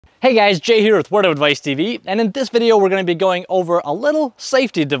Hey guys, Jay here with Word of Advice TV, and in this video we're going to be going over a little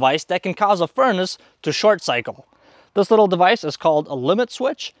safety device that can cause a furnace to short cycle. This little device is called a limit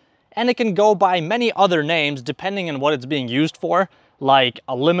switch, and it can go by many other names depending on what it's being used for, like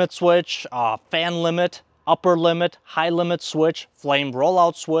a limit switch, a fan limit, upper limit, high limit switch, flame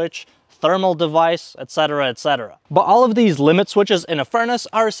rollout switch, thermal device, etc., etc. But all of these limit switches in a furnace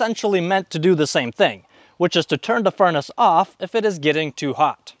are essentially meant to do the same thing, which is to turn the furnace off if it is getting too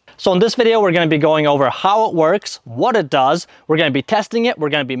hot. So in this video, we're going to be going over how it works, what it does, we're going to be testing it, we're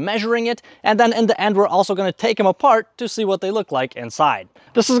going to be measuring it, and then in the end, we're also going to take them apart to see what they look like inside.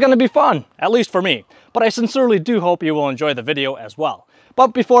 This is going to be fun, at least for me, but I sincerely do hope you will enjoy the video as well.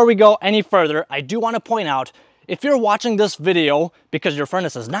 But before we go any further, I do want to point out, if you're watching this video because your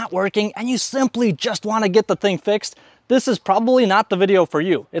furnace is not working and you simply just want to get the thing fixed, this is probably not the video for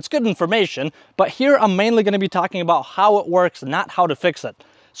you. It's good information, but here I'm mainly going to be talking about how it works, not how to fix it.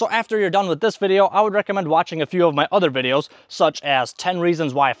 So after you're done with this video, I would recommend watching a few of my other videos, such as 10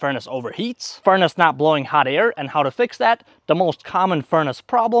 reasons why a furnace overheats, furnace not blowing hot air and how to fix that, the most common furnace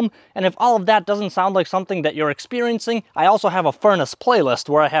problem, and if all of that doesn't sound like something that you're experiencing, I also have a furnace playlist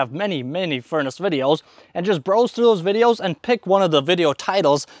where I have many furnace videos, and just browse through those videos and pick one of the video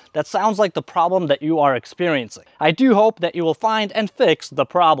titles that sounds like the problem that you are experiencing. I do hope that you will find and fix the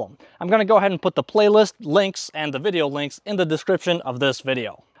problem. I'm going to go ahead and put the playlist links and the video links in the description of this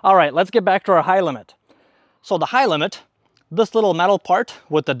video. All right, let's get back to our high limit. So the high limit, this little metal part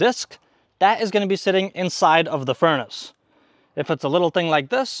with the disc, that is going to be sitting inside of the furnace. If it's a little thing like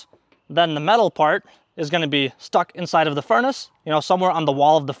this, then the metal part is going to be stuck inside of the furnace. You know, somewhere on the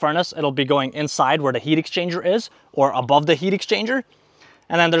wall of the furnace, it'll be going inside where the heat exchanger is, or above the heat exchanger.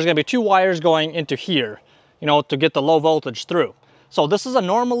 And then there's going to be two wires going into here, you know, to get the low voltage through. So this is a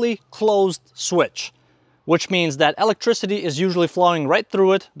normally closed switch, which means that electricity is usually flowing right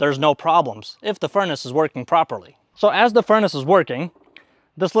through it. There's no problems if the furnace is working properly. So as the furnace is working,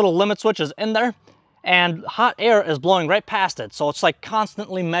 this little limit switch is in there and hot air is blowing right past it. So it's like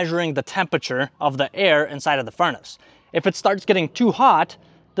constantly measuring the temperature of the air inside of the furnace. If it starts getting too hot,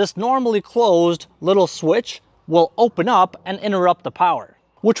 this normally closed little switch will open up and interrupt the power,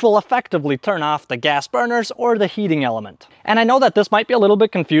 which will effectively turn off the gas burners or the heating element. And I know that this might be a little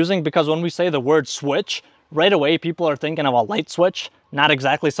bit confusing because when we say the word switch, right away people are thinking of a light switch, not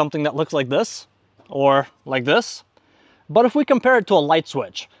exactly something that looks like this or like this. But if we compare it to a light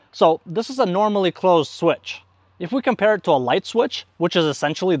switch, so this is a normally closed switch. If we compare it to a light switch, which is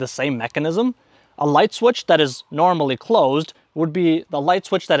essentially the same mechanism, a light switch that is normally closed would be the light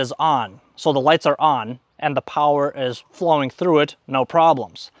switch that is on. So the lights are on and the power is flowing through it, no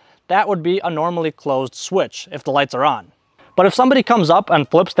problems. That would be a normally closed switch if the lights are on. But if somebody comes up and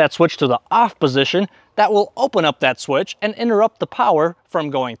flips that switch to the off position, that will open up that switch and interrupt the power from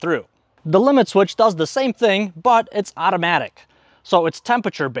going through. The limit switch does the same thing, but it's automatic. So it's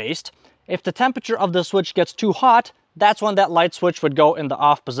temperature based. If the temperature of the switch gets too hot, that's when that light switch would go in the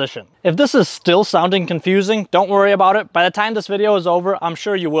off position. If this is still sounding confusing, don't worry about it. By the time this video is over, I'm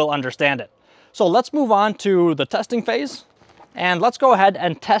sure you will understand it. So let's move on to the testing phase, and let's go ahead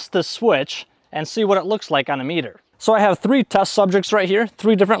and test this switch and see what it looks like on a meter. So I have three test subjects right here,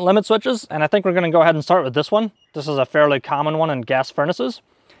 three different limit switches, and I think we're going to go ahead and start with this one. This is a fairly common one in gas furnaces.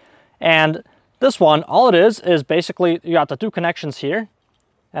 And this one, all it is basically you got the two connections here,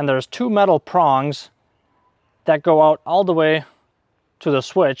 and there's two metal prongs that go out all the way to the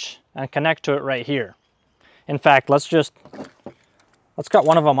switch and connect to it right here. In fact, let's cut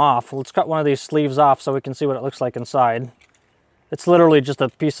one of them off. Let's cut one of these sleeves off so we can see what it looks like inside. It's literally just a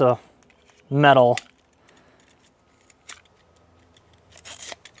piece of metal.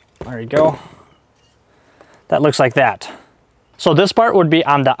 There you go. That looks like that. So this part would be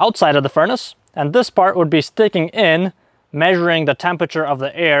on the outside of the furnace, and this part would be sticking in, measuring the temperature of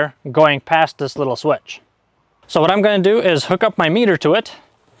the air going past this little switch. So what I'm going to do is hook up my meter to it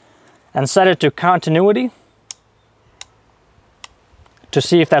and set it to continuity to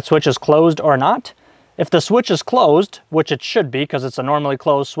see if that switch is closed or not. If the switch is closed, which it should be because it's a normally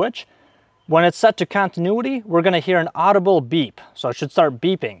closed switch, when it's set to continuity, we're going to hear an audible beep. So it should start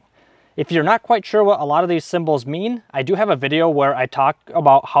beeping. If you're not quite sure what a lot of these symbols mean, I do have a video where I talk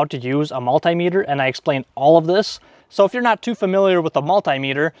about how to use a multimeter and I explain all of this. So if you're not too familiar with a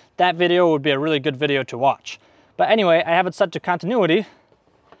multimeter, that video would be a really good video to watch. But anyway, I have it set to continuity.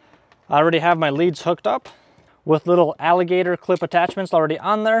 I already have my leads hooked up with little alligator clip attachments already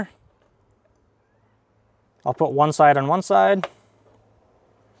on there. I'll put one side on one side,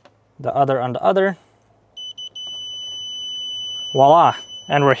 the other on the other. Voila,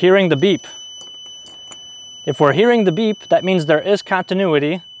 and we're hearing the beep. If we're hearing the beep, that means there is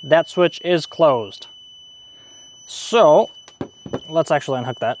continuity that switch is closed. So let's actually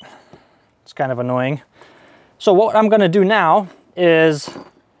unhook that. It's kind of annoying. So what I'm gonna do now is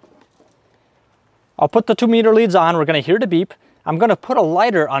I'll put the 2 meter leads on. We're gonna hear the beep. I'm gonna put a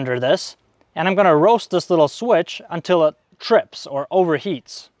lighter under this and I'm gonna roast this little switch until it trips or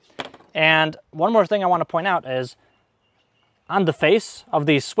overheats. And one more thing I wanna point out is on the face of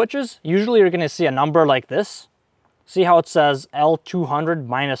these switches, usually you're gonna see a number like this. See how it says L200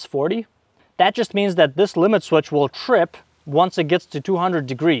 minus 40? That just means that this limit switch will trip once it gets to 200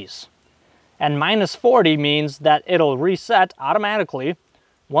 degrees. And minus 40 means that it'll reset automatically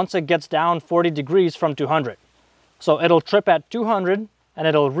once it gets down 40 degrees from 200. So it'll trip at 200 and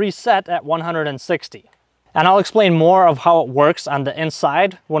it'll reset at 160. And I'll explain more of how it works on the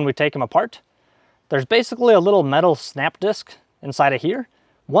inside when we take them apart. There's basically a little metal snap disc inside of here.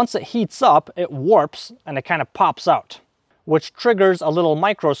 Once it heats up, it warps and it kind of pops out, which triggers a little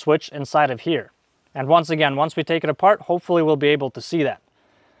micro switch inside of here. And once again, once we take it apart, hopefully we'll be able to see that.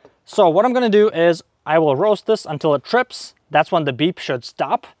 So what I'm gonna do is I will roast this until it trips. That's when the beep should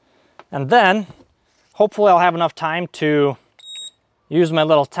stop. And then hopefully I'll have enough time to use my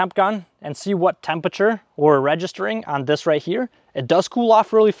little temp gun and see what temperature we're registering on this right here. It does cool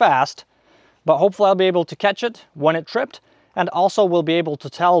off really fast, but hopefully I'll be able to catch it when it tripped. And also we'll be able to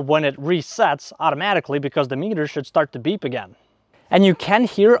tell when it resets automatically because the meter should start to beep again. And you can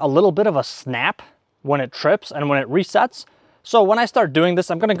hear a little bit of a snap when it trips and when it resets. So when I start doing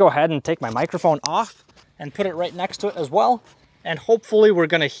this, I'm gonna go ahead and take my microphone off and put it right next to it as well. And hopefully we're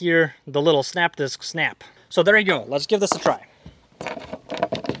gonna hear the little snap disc snap. So there you go, let's give this a try.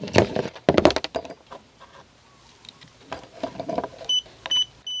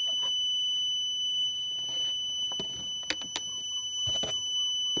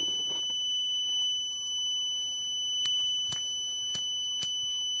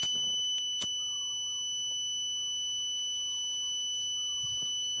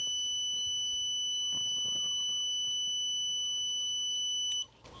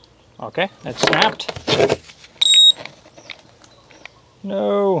 Okay, it snapped.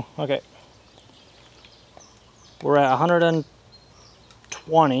 No, okay. We're at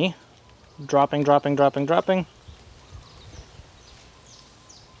 120, dropping.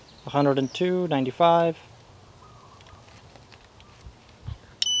 102, 95.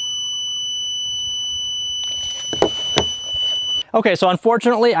 Okay, so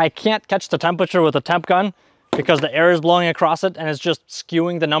unfortunately I can't catch the temperature with a temp gun because the air is blowing across it and it's just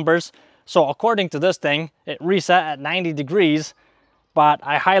skewing the numbers. So according to this thing, it reset at 90 degrees, but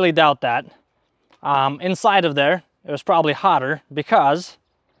I highly doubt that. Inside of there, it was probably hotter because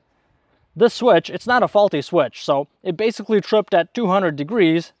this switch, it's not a faulty switch. So it basically tripped at 200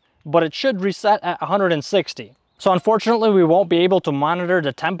 degrees, but it should reset at 160. So unfortunately, we won't be able to monitor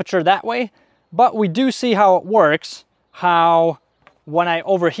the temperature that way, but we do see how it works, how when I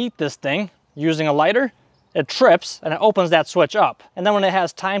overheat this thing using a lighter, it trips and it opens that switch up. And then when it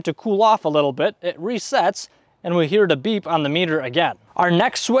has time to cool off a little bit, it resets and we hear the beep on the meter again. Our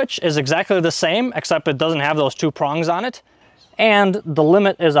next switch is exactly the same, except it doesn't have those 2 prongs on it. And the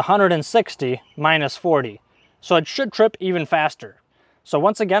limit is 160 minus 40. So it should trip even faster. So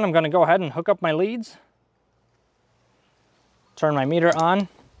once again, I'm gonna go ahead and hook up my leads, turn my meter on,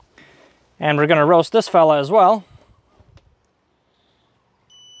 and we're gonna roast this fella as well.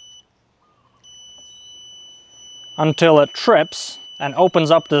 Until it trips and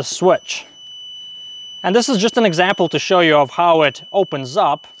opens up this switch. And this is just an example to show you of how it opens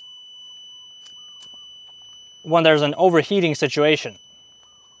up when there's an overheating situation.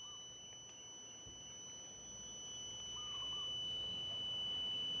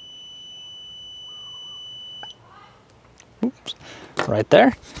 Oops, right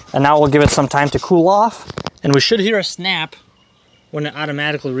there. And now we'll give it some time to cool off, and we should hear a snap when it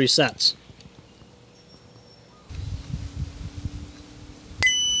automatically resets.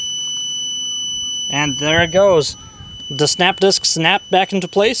 And there it goes. The snap disc snapped back into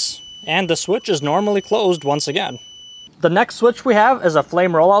place, and the switch is normally closed once again. The next switch we have is a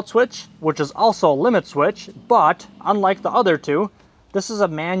flame rollout switch, which is also a limit switch, but unlike the other two, this is a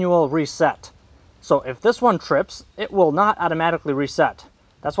manual reset. So if this one trips, it will not automatically reset.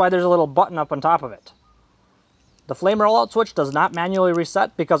 That's why there's a little button up on top of it. The flame rollout switch does not manually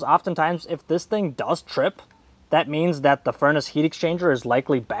reset because oftentimes if this thing does trip, that means that the furnace heat exchanger is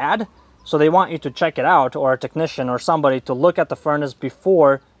likely bad. So they want you to check it out, or a technician or somebody to look at the furnace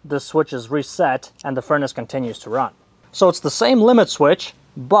before the switch is reset and the furnace continues to run. So it's the same limit switch,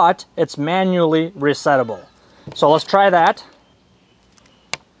 but it's manually resettable. So let's try that.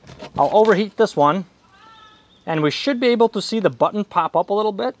 I'll overheat this one and we should be able to see the button pop up a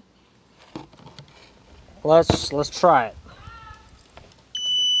little bit. Let's try it.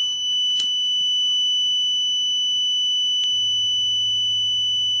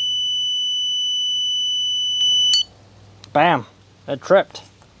 Bam, it tripped.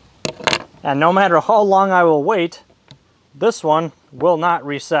 And no matter how long I will wait, this one will not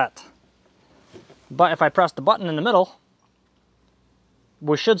reset. But if I press the button in the middle,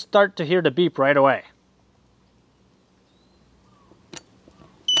 we should start to hear the beep right away.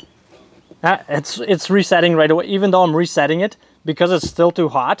 It's resetting right away. Even though I'm resetting it, because it's still too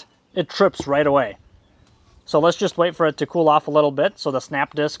hot, it trips right away. So let's just wait for it to cool off a little bit so the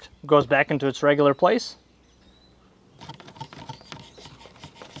snap disc goes back into its regular place.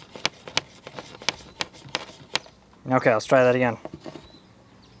 Okay, let's try that again.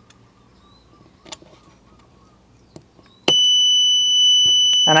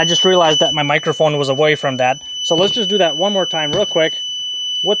 And I just realized that my microphone was away from that. So let's just do that one more time real quick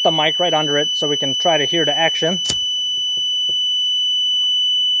with the mic right under it so we can try to hear the action.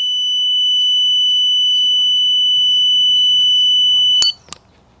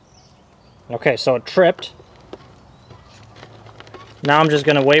 Okay, so it tripped. Now I'm just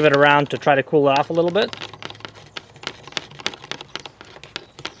going to wave it around to try to cool it off a little bit.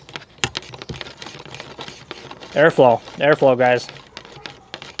 Airflow guys.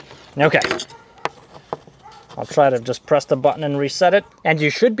 Okay. I'll try to just press the button and reset it. And you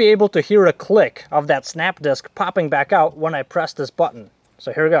should be able to hear a click of that snap disc popping back out when I press this button.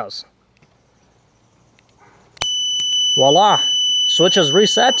 So here it goes. Voila! Switch is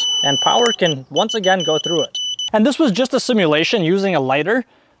reset and power can once again go through it. And this was just a simulation using a lighter,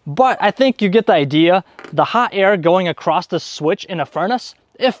 but I think you get the idea. The hot air going across the switch in a furnace,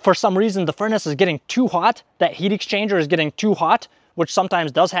 if for some reason the furnace is getting too hot, that heat exchanger is getting too hot, which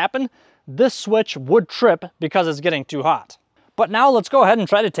sometimes does happen, this switch would trip because it's getting too hot. But now let's go ahead and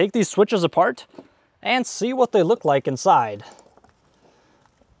try to take these switches apart and see what they look like inside.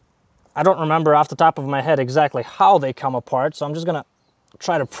 I don't remember off the top of my head exactly how they come apart, so I'm just gonna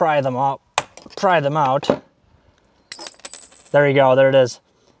try to pry them out. There you go, there it is.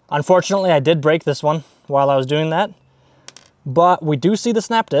 Unfortunately, I did break this one while I was doing that, but we do see the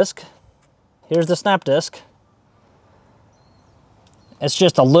snap disc. Here's the snap disc. It's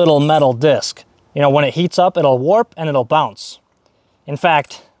just a little metal disc. You know, when it heats up, it'll warp and it'll bounce. In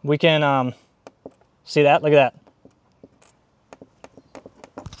fact, we can see that, look at that.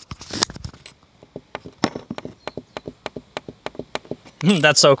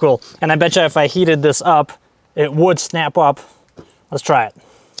 That's so cool. And I bet you if I heated this up, it would snap up. Let's try it.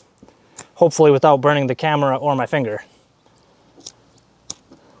 Hopefully without burning the camera or my finger.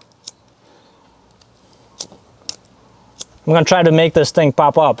 I'm gonna try to make this thing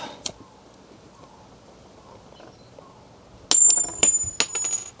pop up.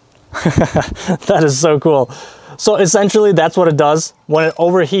 That is so cool. So essentially that's what it does. When it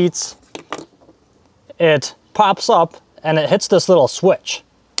overheats, it pops up and it hits this little switch.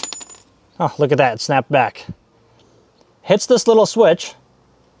 Oh, look at that, it snapped back. Hits this little switch,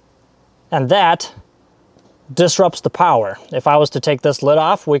 and that disrupts the power. If I was to take this lid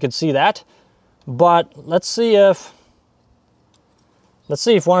off, we could see that. But let's see if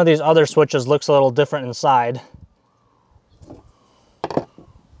one of these other switches looks a little different inside.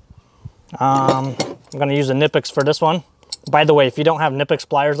 I'm gonna use a Knipex for this one. By the way, if you don't have Knipex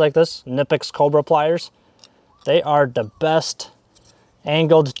pliers like this, Knipex Cobra pliers, they are the best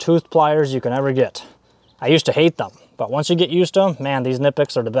angled tooth pliers you can ever get. I used to hate them, but once you get used to them, man, these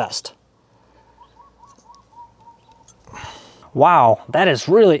Knipex are the best. Wow, that is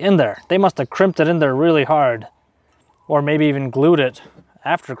really in there. They must have crimped it in there really hard, or maybe even glued it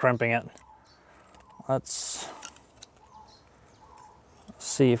after crimping it. Let's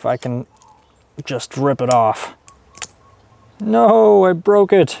see if I can just rip it off. No, I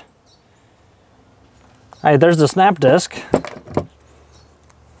broke it. Hey, there's the snap disc.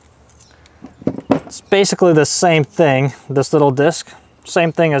 It's basically the same thing, this little disc.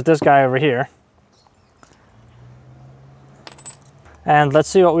 Same thing as this guy over here. And let's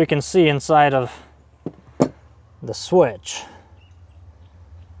see what we can see inside of the switch.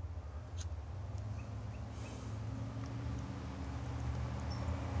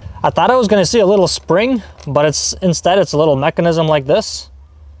 I thought I was going to see a little spring, but instead it's a little mechanism like this.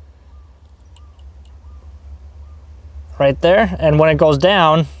 Right there, and when it goes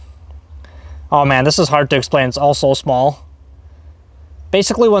down, oh man, this is hard to explain, it's all so small.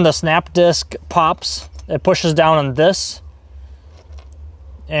 Basically when the snap disc pops, it pushes down on this,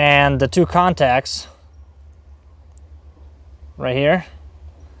 and the two contacts right here,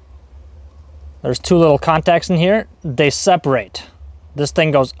 There's two little contacts in here. They separate. This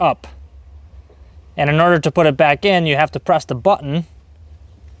thing goes up. And in order to put it back in, you have to press the button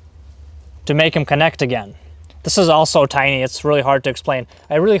to make them connect again. This is also tiny. It's really hard to explain.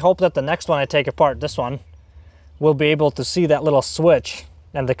 I really hope that the next one I take apart, this one, we'll be able to see that little switch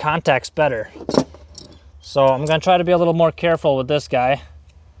and the contacts better. So I'm gonna try to be a little more careful with this guy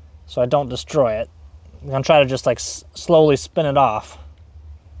so I don't destroy it. I'm gonna try to just like slowly spin it off.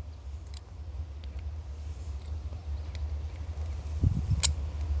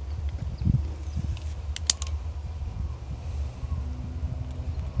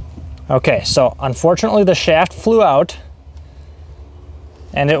 Okay, so unfortunately the shaft flew out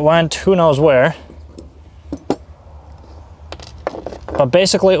and it went who knows where. But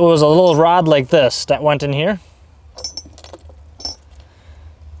basically it was a little rod like this that went in here.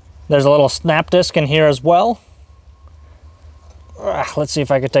 There's a little snap disc in here as well. Let's see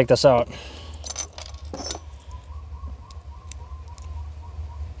if I could take this out.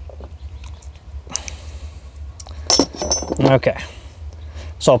 Okay.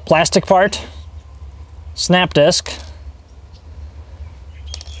 So plastic part, snap disc,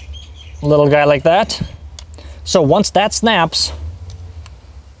 little guy like that. So once that snaps,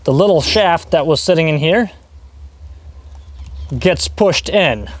 the little shaft that was sitting in here gets pushed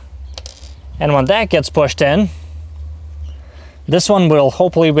in. And when that gets pushed in, this one will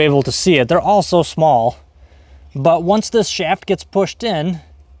hopefully be able to see it. They're all so small, but once this shaft gets pushed in,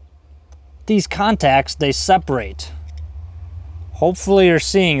 these contacts, they separate. Hopefully you're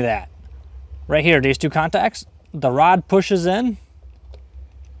seeing that. Right here, these two contacts, the rod pushes in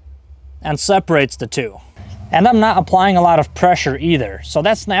and separates the two. And I'm not applying a lot of pressure either. So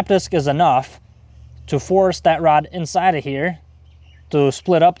that snap disc is enough to force that rod inside of here to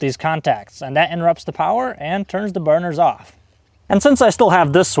split up these contacts. And that interrupts the power and turns the burners off. And since I still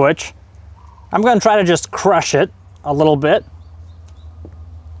have this switch, I'm gonna try to just crush it a little bit.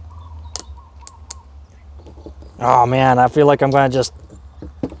 Oh man, I feel like I'm gonna just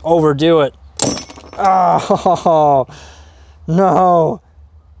overdo it. Oh no,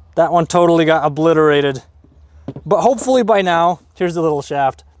 that one totally got obliterated. But hopefully by now, here's the little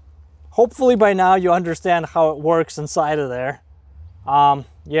shaft. Hopefully by now you understand how it works inside of there.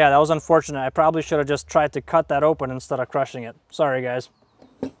 Yeah, that was unfortunate. I probably should have just tried to cut that open instead of crushing it. Sorry guys.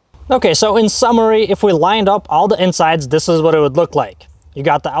 Okay, so in summary, if we lined up all the insides, this is what it would look like. You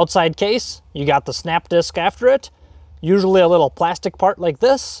got the outside case, you got the snap disc after it, usually a little plastic part like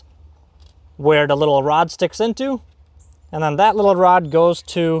this, where the little rod sticks into, and then that little rod goes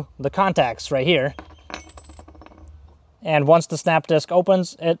to the contacts right here. And once the snap disc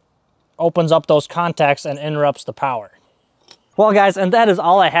opens, it opens up those contacts and interrupts the power. Well guys, and that is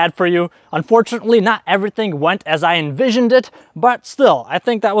all I had for you. Unfortunately, not everything went as I envisioned it, but still, I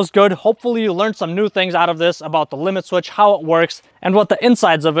think that was good. Hopefully you learned some new things out of this about the limit switch, how it works, and what the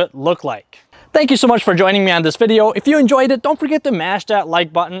insides of it look like. Thank you so much for joining me on this video. If you enjoyed it, don't forget to mash that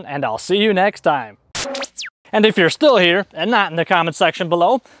like button, and I'll see you next time. And if you're still here and not in the comment section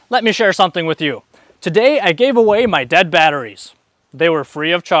below, let me share something with you. Today, I gave away my dead batteries. They were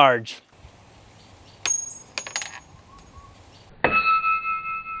free of charge.